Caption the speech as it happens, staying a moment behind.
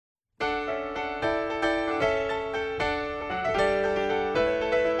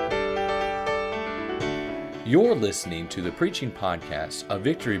You're listening to the preaching podcast of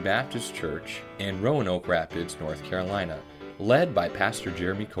Victory Baptist Church in Roanoke Rapids, North Carolina, led by Pastor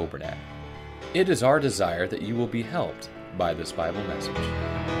Jeremy Coburnack. It is our desire that you will be helped by this Bible message.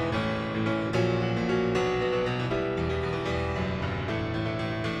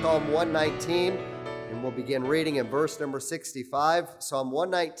 Psalm 119, and we'll begin reading in verse number 65. Psalm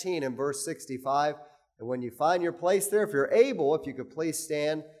 119 and verse 65. And when you find your place there, if you're able, if you could please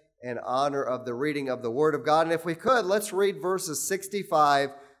stand in honor of the reading of the Word of God. And if we could, let's read verses 65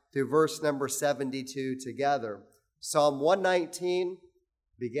 through verse number 72 together. Psalm 119,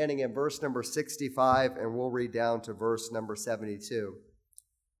 beginning in verse number 65, and we'll read down to verse number 72.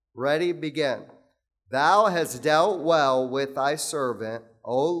 Ready, begin. Thou hast dealt well with thy servant,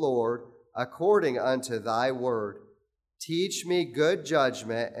 O Lord, according unto thy word. Teach me good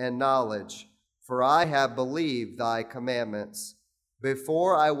judgment and knowledge, for I have believed thy commandments.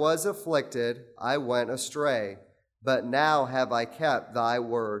 Before I was afflicted, I went astray, but now have I kept thy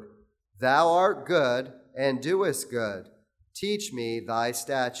word. Thou art good, and doest good. Teach me thy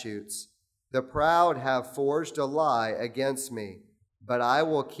statutes. The proud have forged a lie against me, but I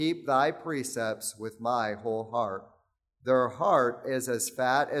will keep thy precepts with my whole heart. Their heart is as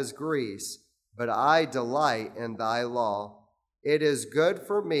fat as grease, but I delight in thy law. It is good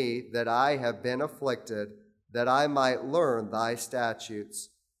for me that I have been afflicted, that I might learn thy statutes.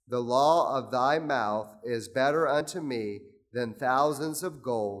 The law of thy mouth is better unto me than thousands of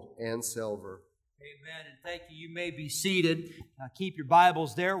gold and silver. Amen, and thank you. You may be seated. Keep your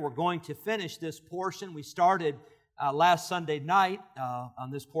Bibles there. We're going to finish this portion. We started last Sunday night on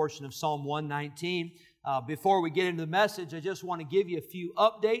this portion of Psalm 119. Before we get into the message, I just want to give you a few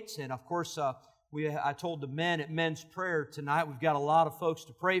updates. And of course, I told the men at Men's Prayer tonight, we've got a lot of folks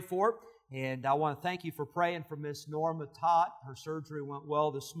to pray for. And I want to thank you for praying for Miss Norma Tott. Her surgery went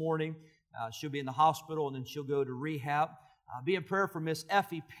well this morning. She'll be in the hospital, and then she'll go to rehab. Be in prayer for Miss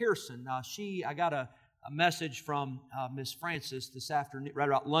Effie Pearson. I got a message from Miss Francis this afternoon, right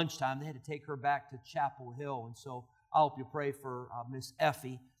about lunchtime. They had to take her back to Chapel Hill, and so I hope you pray for Miss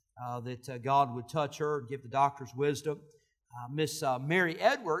Effie, that God would touch her and give the doctors wisdom. Miss Mary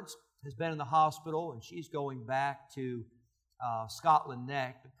Edwards has been in the hospital, and she's going back to Scotland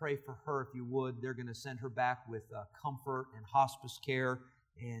Neck. But pray for her if you would. They're going to send her back with comfort and hospice care,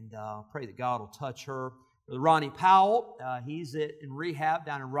 and pray that God will touch her. Brother Ronnie Powell, he's in rehab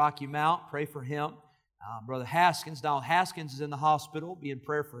down in Rocky Mount. Pray for him. Brother Haskins, Donald Haskins is in the hospital. Be in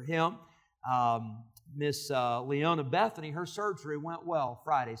prayer for him. Miss Leona Bethany, her surgery went well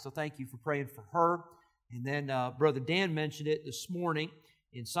Friday, so thank you for praying for her. And then Brother Dan mentioned it this morning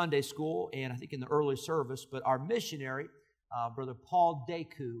in Sunday school, and I think in the early service, but our missionary, Brother Paul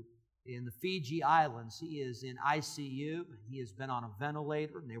Deku in the Fiji Islands, he is in ICU, and he has been on a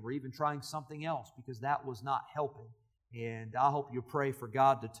ventilator, and they were even trying something else because that was not helping. And I hope you pray for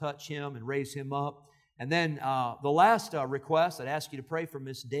God to touch him and raise him up. And then the last request, I'd ask you to pray for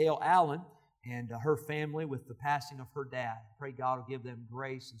Miss Dale Allen and her family with the passing of her dad. Pray God will give them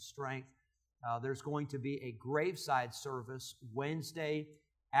grace and strength. There's going to be a graveside service Wednesday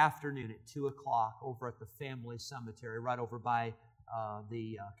afternoon at 2 o'clock over at the family cemetery, right over by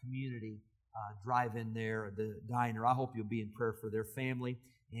the community drive-in there, the diner. I hope you'll be in prayer for their family.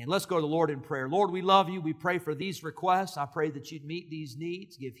 And let's go to the Lord in prayer. Lord, we love you. We pray for these requests. I pray that you'd meet these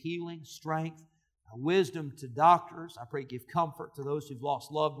needs, give healing, strength, wisdom to doctors. I pray give comfort to those who've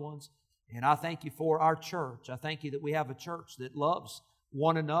lost loved ones. And I thank you for our church. I thank you that we have a church that loves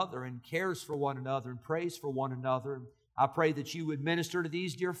one another and cares for one another and prays for one another. And I pray that you would minister to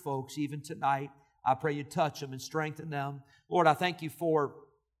these dear folks even tonight. I pray you touch them and strengthen them. Lord, I thank you for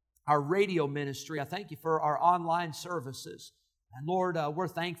our radio ministry. I thank you for our online services. And Lord, we're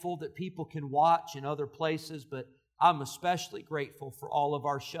thankful that people can watch in other places, but I'm especially grateful for all of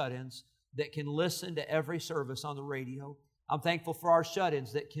our shut-ins that can listen to every service on the radio. I'm thankful for our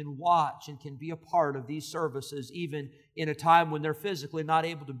shut-ins that can watch and can be a part of these services even in a time when they're physically not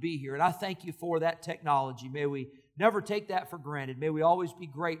able to be here. And I thank you for that technology. May we never take that for granted. May we always be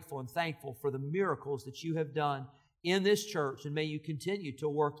grateful and thankful for the miracles that you have done in this church. And may you continue to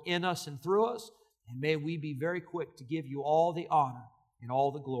work in us and through us. And may we be very quick to give you all the honor and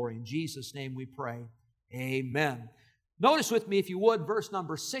all the glory. In Jesus' name we pray. Amen. Notice with me, if you would, verse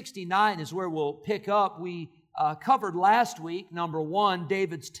number 69 is where we'll pick up. We covered last week, number 1,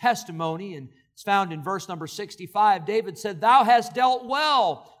 David's testimony, and it's found in verse number 65. David said, Thou hast dealt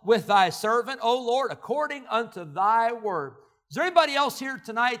well with thy servant, O Lord, according unto thy word. Is there anybody else here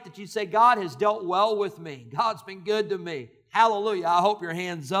tonight that you say, God has dealt well with me? God's been good to me. Hallelujah. I hope your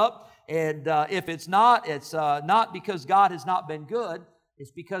hand's up. And if it's not because God has not been good.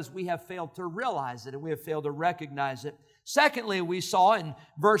 It's because we have failed to realize it and we have failed to recognize it. Secondly, we saw in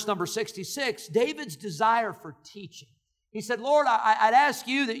verse number 66, David's desire for teaching. He said, Lord, I'd ask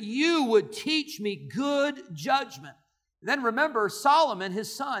you that you would teach me good judgment. And then remember, Solomon,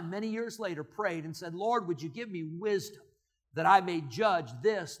 his son, many years later prayed and said, Lord, would you give me wisdom that I may judge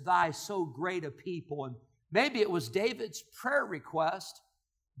this thy so great a people? And maybe it was David's prayer request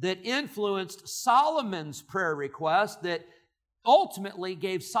that influenced Solomon's prayer request that ultimately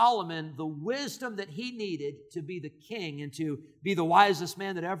gave Solomon the wisdom that he needed to be the king and to be the wisest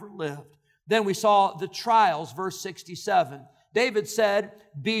man that ever lived. Then we saw the trials, verse 67. David said,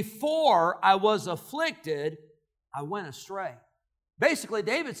 before I was afflicted, I went astray. Basically,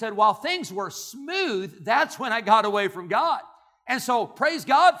 David said, while things were smooth, that's when I got away from God. And so praise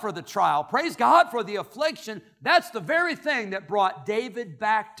God for the trial. Praise God for the affliction. That's the very thing that brought David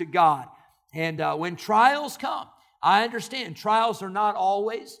back to God. And when trials come, I understand trials are not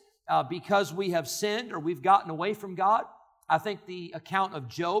always because we have sinned or we've gotten away from God. I think the account of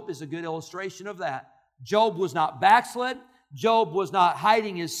Job is a good illustration of that. Job was not backslid. Job was not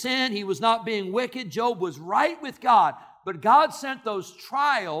hiding his sin. He was not being wicked. Job was right with God. But God sent those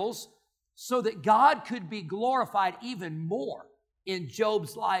trials so that God could be glorified even more in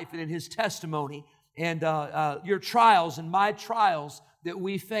Job's life and in his testimony. And your trials and my trials that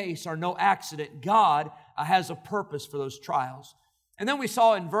we face are no accident. God has a purpose for those trials. And then we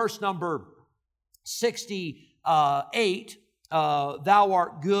saw in verse number 68, thou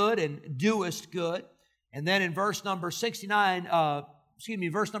art good and doest good. And then in verse number 67,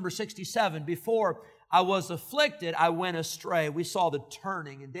 before I was afflicted, I went astray. We saw the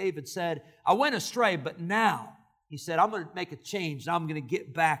turning, and David said, I went astray, but now, he said, I'm going to make a change, and I'm going to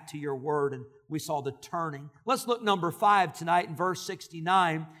get back to your word, and we saw the turning. Let's look number 5 tonight in verse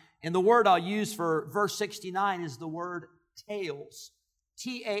 69, and the word I'll use for verse 69 is the word tales,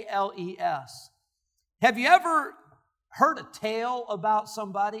 T-A-L-E-S. Have you ever heard a tale about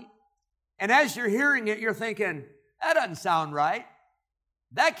somebody? And as you're hearing it, you're thinking, that doesn't sound right.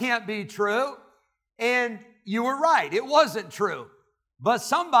 That can't be true. And you were right. It wasn't true. But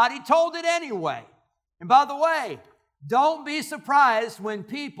somebody told it anyway. And by the way, don't be surprised when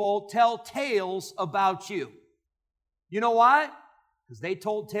people tell tales about you. You know why? Because they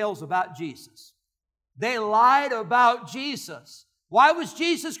told tales about Jesus. They lied about Jesus. Why was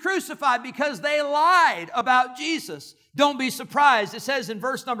Jesus crucified? Because they lied about Jesus. Don't be surprised. It says in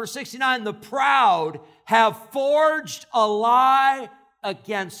verse number 69, the proud have forged a lie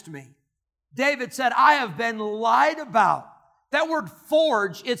against me. David said, I have been lied about. That word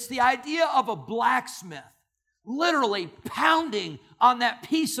forge, it's the idea of a blacksmith literally pounding on that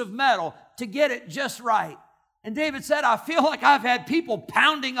piece of metal to get it just right. And David said, I feel like I've had people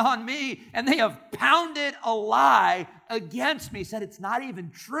pounding on me and they have pounded a lie against me. He said, it's not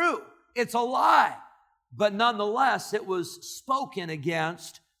even true. It's a lie. But nonetheless, it was spoken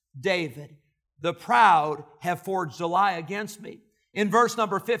against David. The proud have forged a lie against me. In verse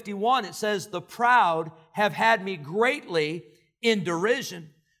number 51, it says, the proud have had me greatly in derision.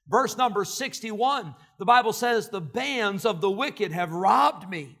 Verse number 61, the Bible says, the bands of the wicked have robbed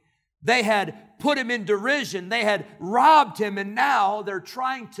me. They had put him in derision. They had robbed him, and now they're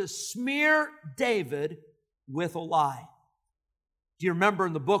trying to smear David with a lie. Do you remember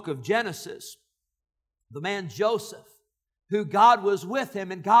in the book of Genesis, the man Joseph, who God was with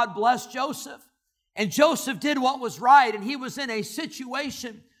him, and God blessed Joseph. And Joseph did what was right, and he was in a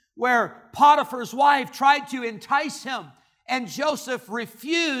situation where Potiphar's wife tried to entice him, and Joseph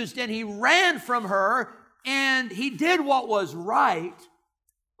refused, and he ran from her, and he did what was right.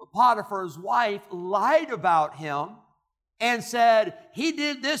 But Potiphar's wife lied about him and said, he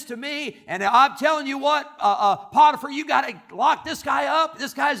did this to me, and I'm telling you what, Potiphar, you got to lock this guy up.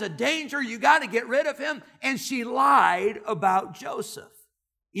 This guy's a danger. You got to get rid of him. And she lied about Joseph,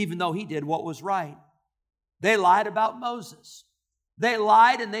 even though he did what was right. They lied about Moses. They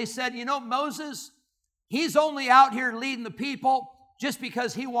lied and they said, you know, Moses, he's only out here leading the people just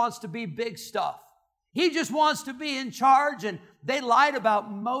because he wants to be big stuff. He just wants to be in charge, and they lied about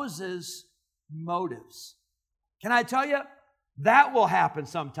Moses' motives. Can I tell you, that will happen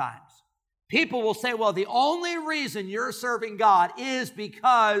sometimes. People will say, well, the only reason you're serving God is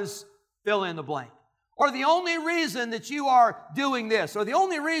because fill in the blank. Or the only reason that you are doing this, or the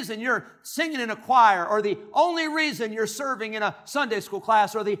only reason you're singing in a choir, or the only reason you're serving in a Sunday school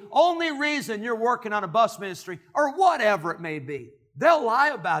class, or the only reason you're working on a bus ministry, or whatever it may be. They'll lie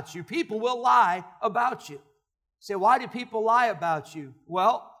about you. People will lie about you. Say, why do people lie about you?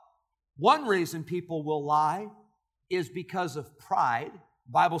 Well, one reason people will lie is because of pride.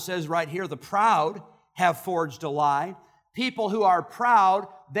 The Bible says right here, the proud have forged a lie. People who are proud,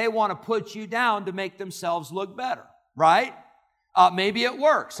 they want to put you down to make themselves look better, right? Maybe at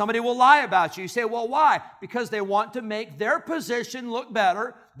work, somebody will lie about you. You say, well, why? Because they want to make their position look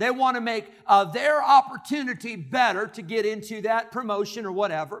better. They want to make their opportunity better to get into that promotion or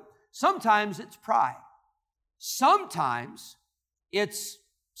whatever. Sometimes it's pride. Sometimes it's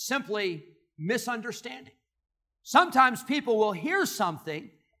simply misunderstanding. Sometimes people will hear something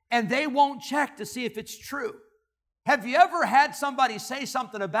and they won't check to see if it's true. Have you ever had somebody say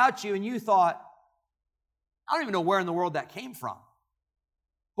something about you and you thought, I don't even know where in the world that came from?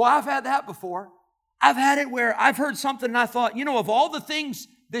 Well, I've had that before. I've had it where I've heard something and I thought, of all the things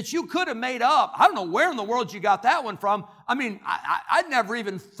that you could have made up, I don't know where in the world you got that one from. I mean, I'd never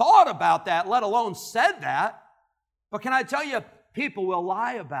even thought about that, let alone said that. But can I tell you, people will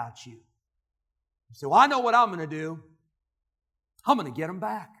lie about you. So I know what I'm going to do. I'm going to get them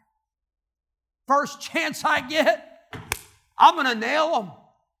back. First chance I get, I'm going to nail them.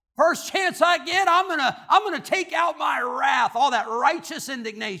 First chance I get, I'm going to take out my wrath, all that righteous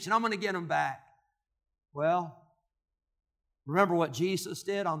indignation. I'm going to get them back. Well, remember what Jesus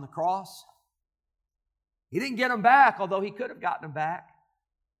did on the cross? He didn't get them back, although He could have gotten them back.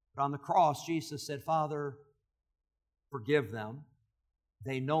 But on the cross, Jesus said, Father, forgive them.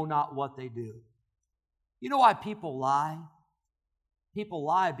 They know not what they do. You know why people lie? People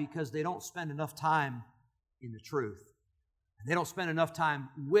lie because they don't spend enough time in the truth. They don't spend enough time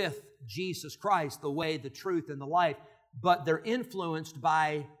with Jesus Christ, the way, the truth, and the life, but they're influenced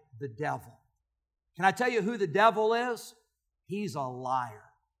by the devil. Can I tell you who the devil is? He's a liar,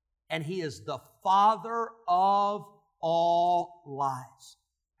 and he is the father of all lies.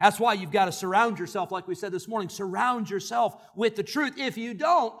 That's why you've got to surround yourself, like we said this morning, surround yourself with the truth. If you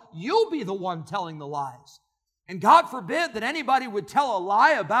don't, you'll be the one telling the lies. And God forbid that anybody would tell a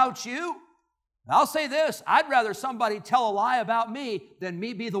lie about you. I'll say this, I'd rather somebody tell a lie about me than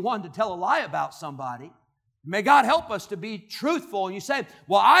me be the one to tell a lie about somebody. May God help us to be truthful. And you say,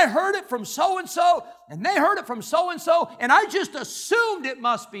 well, I heard it from so-and-so, and they heard it from so-and-so, and I just assumed it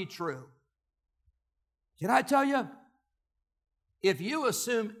must be true. Can I tell you, if you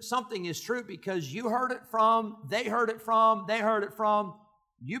assume something is true because you heard it from, they heard it from,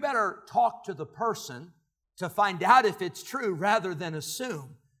 you better talk to the person to find out if it's true rather than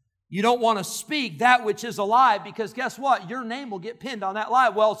assume. You don't want to speak that which is a lie because guess what? Your name will get pinned on that lie.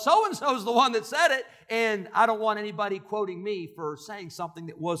 Well, so-and-so is the one that said it, and I don't want anybody quoting me for saying something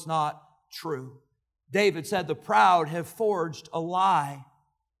that was not true. David said, the proud have forged a lie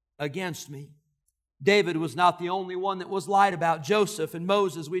against me. David was not the only one that was lied about. Joseph and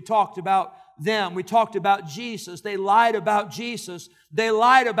Moses, we talked about them. We talked about Jesus. They lied about Jesus. They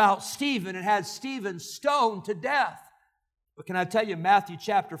lied about Stephen and had Stephen stoned to death. But can I tell you, Matthew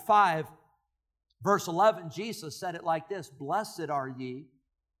chapter 5, verse 11, Jesus said it like this, blessed are ye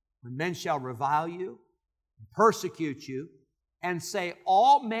when men shall revile you, and persecute you, and say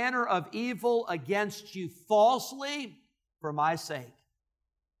all manner of evil against you falsely for my sake.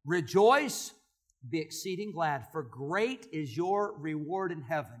 Rejoice, be exceeding glad, for great is your reward in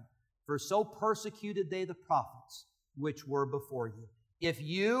heaven. For so persecuted they the prophets which were before you. If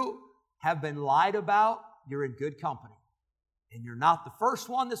you have been lied about, you're in good company. And you're not the first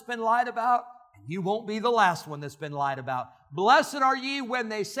one that's been lied about, and you won't be the last one that's been lied about. Blessed are ye when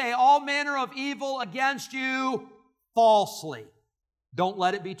they say all manner of evil against you falsely. Don't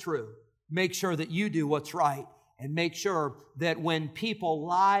let it be true. Make sure that you do what's right, and make sure that when people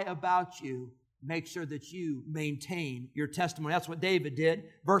lie about you, make sure that you maintain your testimony. That's what David did.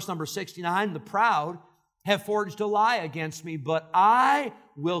 Verse number 69, the proud have forged a lie against me, but I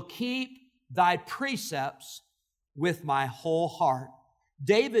will keep thy precepts with my whole heart.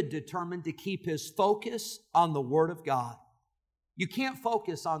 David determined to keep his focus on the Word of God. You can't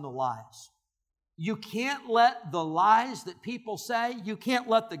focus on the lies. You can't let the lies that people say, you can't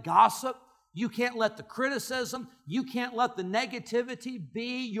let the gossip, you can't let the criticism, you can't let the negativity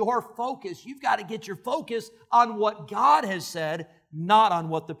be your focus. You've got to get your focus on what God has said, not on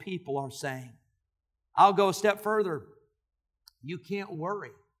what the people are saying. I'll go a step further. You can't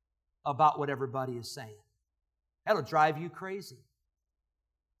worry about what everybody is saying. That'll drive you crazy.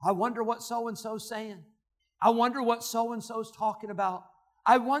 I wonder what so-and-so's saying. I wonder what so-and-so's talking about.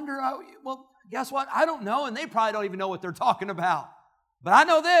 I wonder, well, guess what? I don't know, and they probably don't even know what they're talking about. But I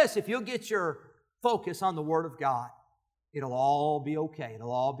know this, if you'll get your focus on the Word of God, it'll all be okay.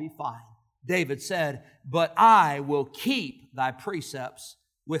 It'll all be fine. David said, but I will keep thy precepts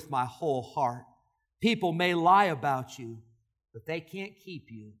with my whole heart. People may lie about you, but they can't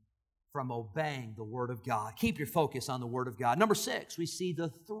keep you from obeying the Word of God. Keep your focus on the Word of God. Number 6, we see the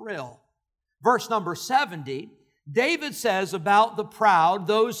thrill. Verse number 70, David says about the proud,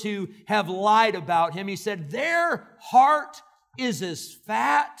 those who have lied about him, he said, their heart is as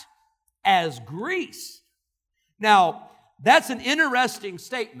fat as grease. Now, that's an interesting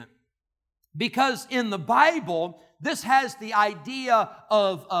statement because in the Bible, this has the idea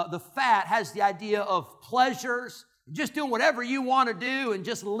of, the fat has the idea of pleasures, just doing whatever you want to do and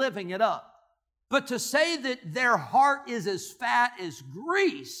just living it up. But to say that their heart is as fat as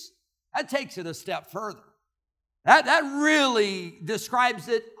grease, that takes it a step further. That really describes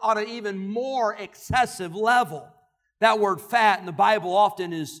it on an even more excessive level. That word fat in the Bible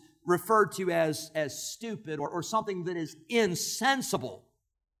often is referred to as stupid or something that is insensible.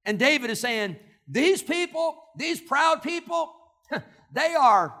 And David is saying, these people, these proud people, they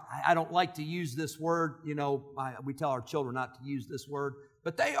are, I don't like to use this word, we tell our children not to use this word,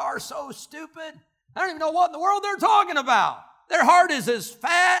 but they are so stupid. I don't even know what in the world they're talking about. Their heart is as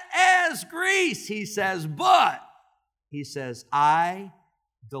fat as grease, he says, but he says, I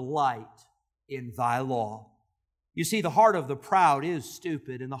delight in thy law. You see, the heart of the proud is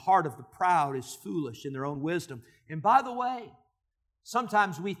stupid, and the heart of the proud is foolish in their own wisdom. And by the way,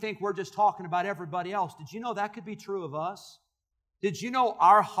 sometimes we think we're just talking about everybody else. Did you know that could be true of us? Did you know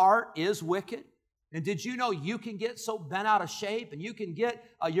our heart is wicked? And did you know you can get so bent out of shape and you can get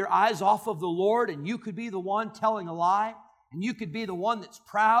your eyes off of the Lord and you could be the one telling a lie? And you could be the one that's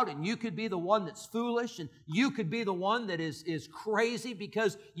proud, and you could be the one that's foolish, and you could be the one that is crazy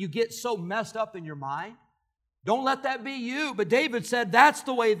because you get so messed up in your mind. Don't let that be you. But David said that's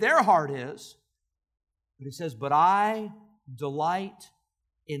the way their heart is. But he says, but I delight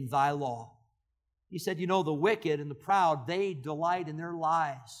in thy law. He said, the wicked and the proud, they delight in their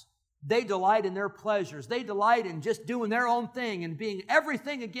lies. They delight in their pleasures. They delight in just doing their own thing and being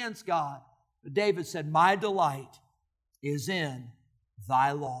everything against God. But David said, my delight is in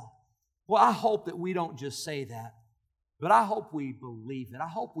thy law. Well, I hope that we don't just say that, but I hope we believe it. I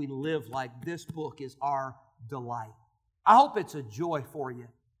hope we live like this book is our delight. I hope it's a joy for you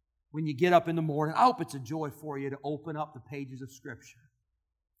when you get up in the morning. I hope it's a joy for you to open up the pages of Scripture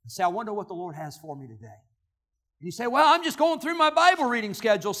and say, I wonder what the Lord has for me today. And you say, well, I'm just going through my Bible reading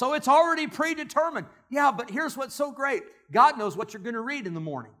schedule, so it's already predetermined. Yeah, but here's what's so great. God knows what you're going to read in the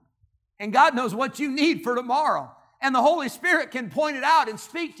morning, and God knows what you need for tomorrow. And the Holy Spirit can point it out and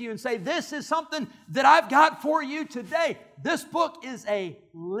speak to you and say, this is something that I've got for you today. This book is a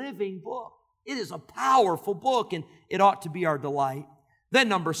living book. It is a powerful book, and it ought to be our delight. Then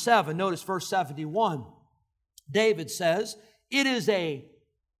number 7, notice verse 71. David says, it is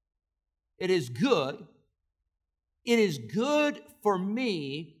good for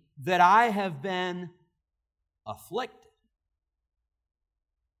me that I have been afflicted.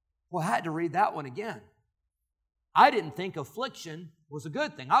 Well, I had to read that one again. I didn't think affliction was a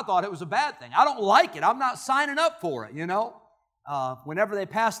good thing. I thought it was a bad thing. I don't like it. I'm not signing up for it, Whenever they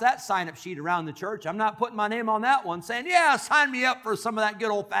pass that sign-up sheet around the church, I'm not putting my name on that one saying, yeah, sign me up for some of that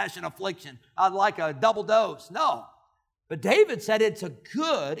good old-fashioned affliction. I'd like a double dose. No. But David said it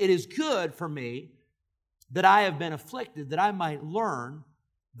is good for me that I have been afflicted, that I might learn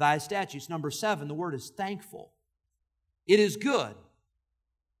thy statutes. Number 7, the word is thankful. It is good.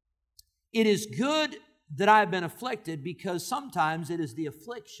 It is good that I have been afflicted because sometimes it is the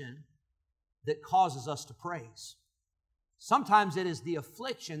affliction that causes us to praise. Sometimes it is the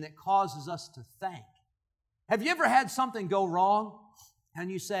affliction that causes us to thank. Have you ever had something go wrong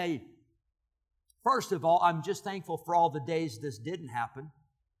and you say, first of all, I'm just thankful for all the days this didn't happen.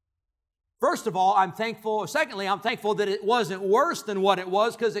 First of all, I'm thankful. Secondly, I'm thankful that it wasn't worse than what it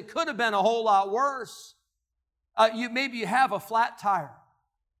was because it could have been a whole lot worse. Maybe you have a flat tire.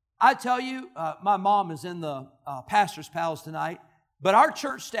 I tell you, my mom is in the Pastor's Pals tonight, but our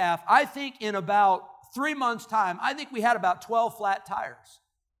church staff, I think in about 3 months' time, I think we had about 12 flat tires.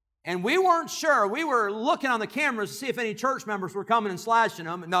 And we weren't sure. We were looking on the cameras to see if any church members were coming and slashing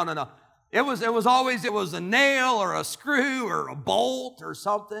them. No. It was always a nail or a screw or a bolt or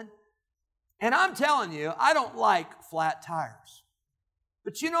something. And I'm telling you, I don't like flat tires.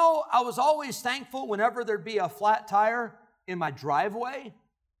 But I was always thankful whenever there'd be a flat tire in my driveway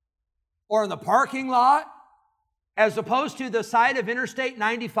or in the parking lot, as opposed to the side of Interstate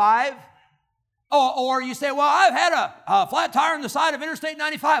 95. Or you say, well, I've had a flat tire on the side of Interstate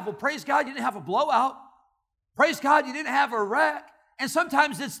 95. Well, praise God, you didn't have a blowout. Praise God, you didn't have a wreck. And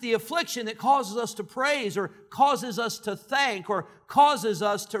sometimes it's the affliction that causes us to praise or causes us to thank or causes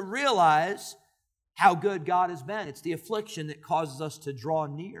us to realize how good God has been. It's the affliction that causes us to draw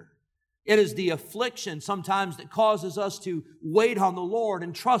near. It is the affliction sometimes that causes us to wait on the Lord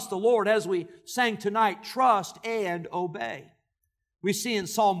and trust the Lord. As we sang tonight, trust and obey. We see in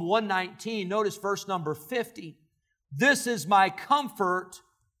Psalm 119, notice verse number 50, This is my comfort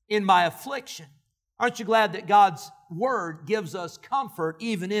in my affliction. Aren't you glad that God's Word gives us comfort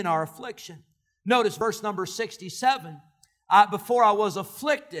even in our affliction? Notice verse number 67. Before I was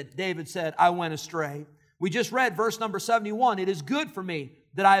afflicted, David said, I went astray. We just read verse number 71. It is good for me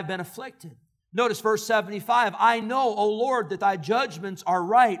that I have been afflicted. Notice verse 75. I know, O Lord, that thy judgments are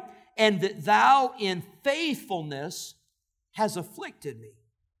right, and that thou in faithfulness has afflicted me.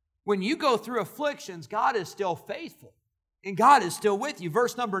 When you go through afflictions, God is still faithful, and God is still with you.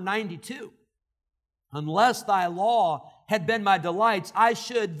 Verse number 92. Unless thy law had been my delights, I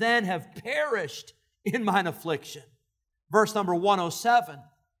should then have perished in mine affliction. Verse number 107.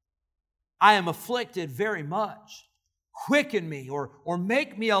 I am afflicted very much. Quicken me, or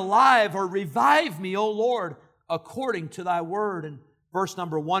make me alive, or revive me, O Lord, according to thy word. And verse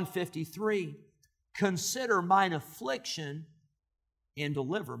number 153. Consider mine affliction and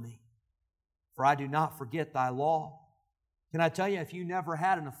deliver me, for I do not forget thy law. Can I tell you, if you never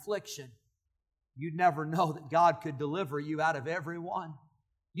had an affliction, you'd never know that God could deliver you out of every one.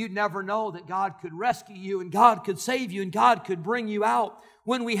 You'd never know that God could rescue you, and God could save you, and God could bring you out.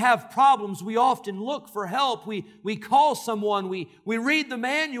 When we have problems, we often look for help. We call someone, we read the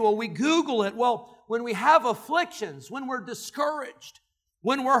manual, we Google it. Well, when we have afflictions, when we're discouraged,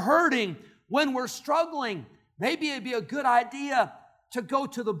 when we're hurting, when we're struggling, maybe it'd be a good idea to go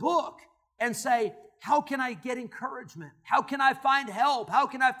to the book and say, how can I get encouragement? How can I find help? How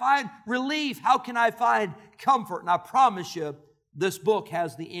can I find relief? How can I find comfort? And I promise you, this book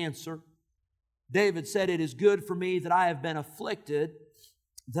has the answer. David said, it is good for me that I have been afflicted,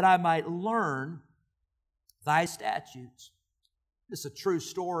 that I might learn thy statutes. This is a true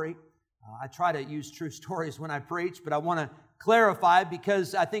story. I try to use true stories when I preach, but I want to clarify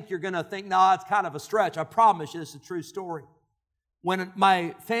because I think you're going to think, no, it's kind of a stretch. I promise you this is a true story. When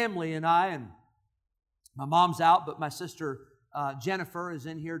my family and I, and my mom's out, but my sister Jennifer is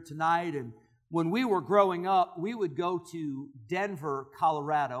in here tonight, and when we were growing up, we would go to Denver,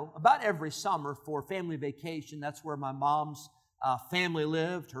 Colorado, about every summer for family vacation. That's where my mom's family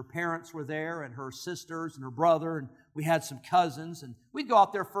lived. Her parents were there, and her sisters and her brother, and we had some cousins. And we'd go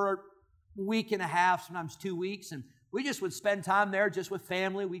out there for a week and a half, sometimes 2 weeks, and we just would spend time there just with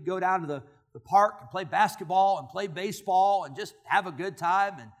family. We'd go down to the park and play basketball and play baseball and just have a good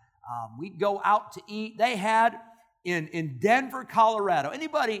time. And we'd go out to eat. They had in Denver, Colorado.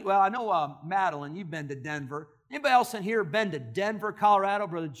 Anybody, well, I know Madeline, you've been to Denver. Anybody else in here been to Denver, Colorado?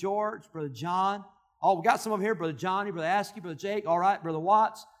 Brother George, Brother John. Oh, we got some of them here. Brother Johnny, Brother Askey, Brother Jake. All right, Brother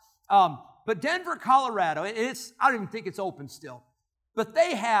Watts. But Denver, Colorado, I don't even think it's open still. But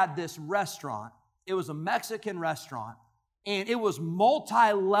they had this restaurant. It was a Mexican restaurant. And it was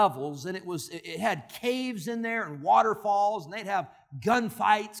multi-levels, and it had caves in there and waterfalls, and they'd have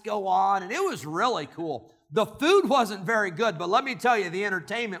gunfights go on, and it was really cool. The food wasn't very good, but let me tell you, the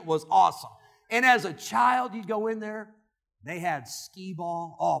entertainment was awesome. And as a child, you'd go in there, they had skee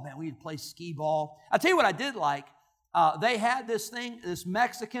ball. Oh, man, we'd play skee ball. I'll tell you what I did like. They had this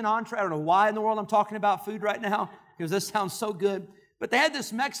Mexican entree. I don't know why in the world I'm talking about food right now, because this sounds so good. But they had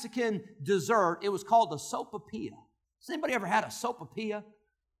this Mexican dessert. It was called a sopapilla. Has anybody ever had a sopapilla?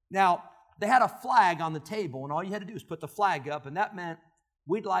 Now, they had a flag on the table, and all you had to do was put the flag up, and that meant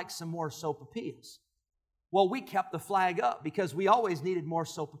we'd like some more sopapillas. Well, we kept the flag up because we always needed more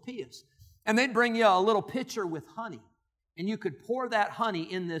sopapillas. And they'd bring you a little pitcher with honey, and you could pour that honey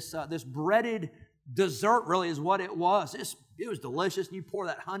in this breaded dessert, really is what it was. It was delicious, and you pour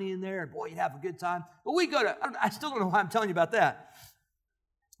that honey in there, and boy, you'd have a good time. But we go to, I still don't know why I'm telling you about that.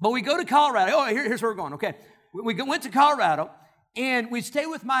 But we go to Colorado. Oh, here's where we're going, okay. We went to Colorado, and we'd stay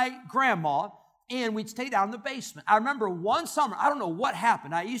with my grandma, and we'd stay down in the basement. I remember one summer, I don't know what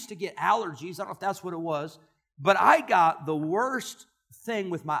happened. I used to get allergies. I don't know if that's what it was, but I got the worst thing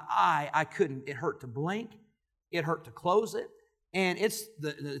with my eye. It hurt to blink. It hurt to close it. And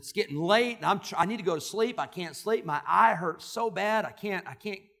it's getting late, and I need to go to sleep. I can't sleep. My eye hurts so bad. I can't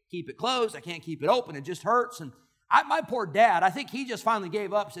keep it closed. I can't keep it open. It just hurts. And my poor dad, I think he just finally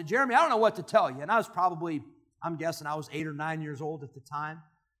gave up. He said, Jeremy, I don't know what to tell you. And I was probably, I'm guessing I was 8 or 9 years old at the time.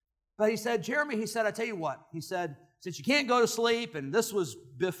 But he said, Jeremy, he said, I tell you what. He said, since you can't go to sleep, and this was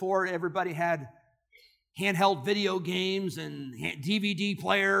before everybody had handheld video games and DVD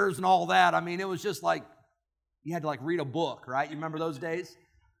players and all that. I mean, it was just like, you had to read a book, right? You remember those days?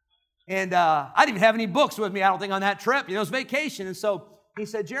 And I didn't even have any books with me, I don't think, on that trip. It was vacation. And so he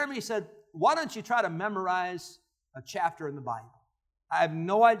said, Jeremy, he said, why don't you try to memorize a chapter in the Bible? I have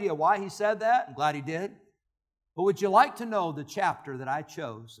no idea why he said that. I'm glad he did. But would you like to know the chapter that I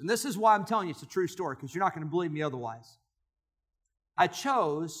chose? And this is why I'm telling you it's a true story, because you're not going to believe me otherwise. I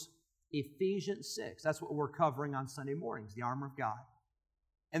chose Ephesians 6. That's what we're covering on Sunday mornings, the armor of God.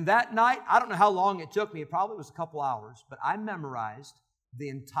 And that night, I don't know how long it took me. It probably was a couple hours, but I memorized the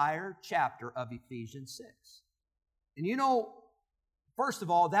entire chapter of Ephesians 6. And you know, first of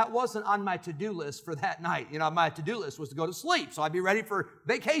all, that wasn't on my to-do list for that night. You know, my to-do list was to go to sleep, so I'd be ready for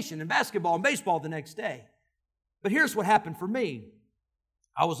vacation and basketball and baseball the next day. But here's what happened for me.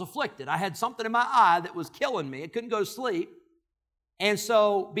 I was afflicted. I had something in my eye that was killing me. I couldn't go to sleep. And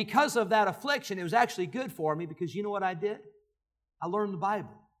so because of that affliction, it was actually good for me because you know what I did? I learned the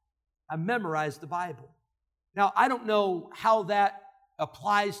Bible. I memorized the Bible. Now, I don't know how that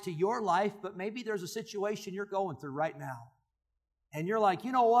applies to your life, but maybe there's a situation you're going through right now. And you're like,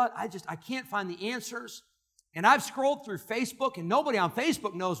 you know what? I can't find the answers. And I've scrolled through Facebook and nobody on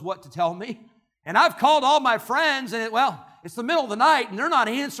Facebook knows what to tell me. And I've called all my friends and it's the middle of the night and they're not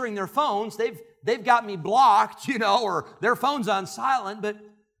answering their phones. They've got me blocked, you know, or their phone's on silent. But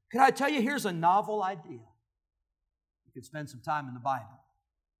can I tell you, here's a novel idea. You could spend some time in the Bible.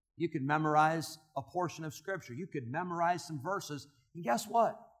 You could memorize a portion of Scripture. You could memorize some verses. And guess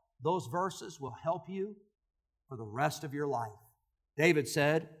what? Those verses will help you for the rest of your life. David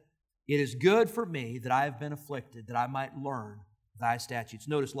said, "It is good for me that I have been afflicted, that I might learn thy statutes."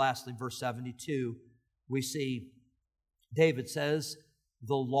 Notice lastly, verse 72, we see David says,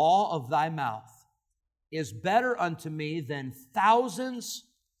 "The law of thy mouth is better unto me than thousands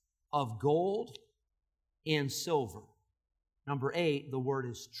of gold and silver." Number 8, the word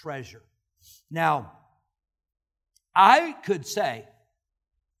is treasure. Now, I could say,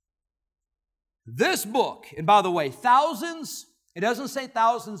 this book, and by the way, thousands, it doesn't say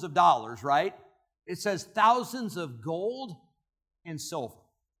thousands of dollars, right? It says thousands of gold and silver.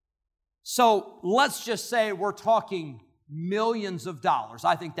 So let's just say we're talking millions of dollars.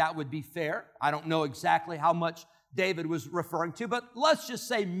 I think that would be fair. I don't know exactly how much David was referring to, but let's just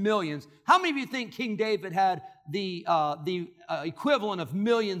say millions. How many of you think King David had the equivalent of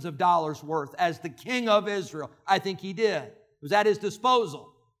millions of dollars worth as the king of Israel? I think he did. It was at his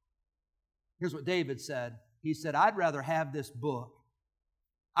disposal. Here's what David said. He said, "I'd rather have this book.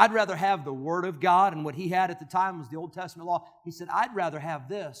 I'd rather have the Word of God," and what he had at the time was the Old Testament law. He said, "I'd rather have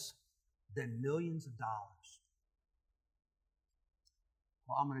this than millions of dollars."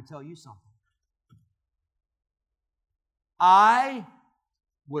 Well, I'm going to tell you something. I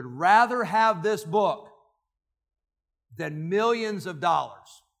would rather have this book than millions of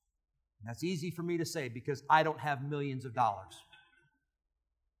dollars. And that's easy for me to say because I don't have millions of dollars.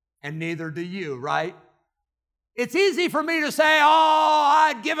 And neither do you, right? It's easy for me to say,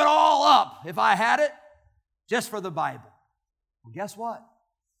 I'd give it all up if I had it, just for the Bible. Well, guess what?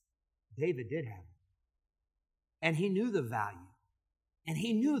 David did have it. And he knew the value. And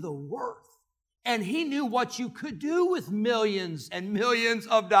he knew the worth. And he knew what you could do with millions and millions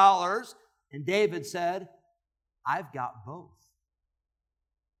of dollars. And David said, I've got both.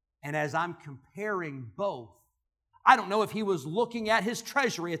 And as I'm comparing both, I don't know if he was looking at his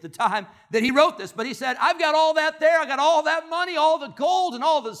treasury at the time that he wrote this, but he said, I've got all that there. I got all that money, all the gold and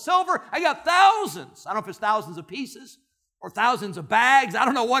all the silver. I got thousands. I don't know if it's thousands of pieces or thousands of bags. I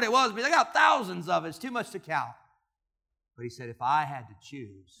don't know what it was, but I got thousands of it. It's too much to count. But he said, if I had to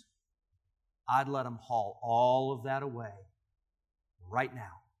choose, I'd let him haul all of that away right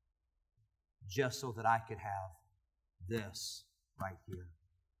now, just so that I could have this right here.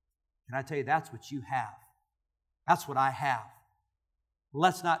 Can I tell you, that's what you have. That's what I have.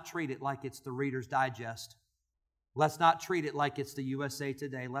 Let's not treat it like it's the Reader's Digest. Let's not treat it like it's the USA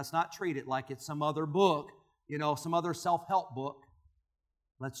Today. Let's not treat it like it's some other book, some other self-help book.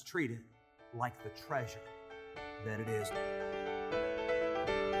 Let's treat it like the treasure that it is.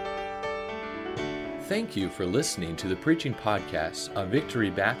 Thank you for listening to the preaching podcast of Victory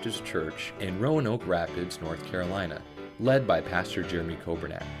Baptist Church in Roanoke Rapids, North Carolina, led by Pastor Jeremy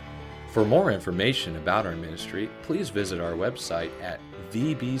Coburnack. For more information about our ministry, please visit our website at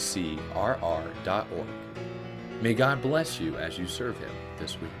vbcrr.org. May God bless you as you serve Him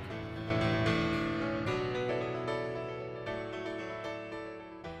this week.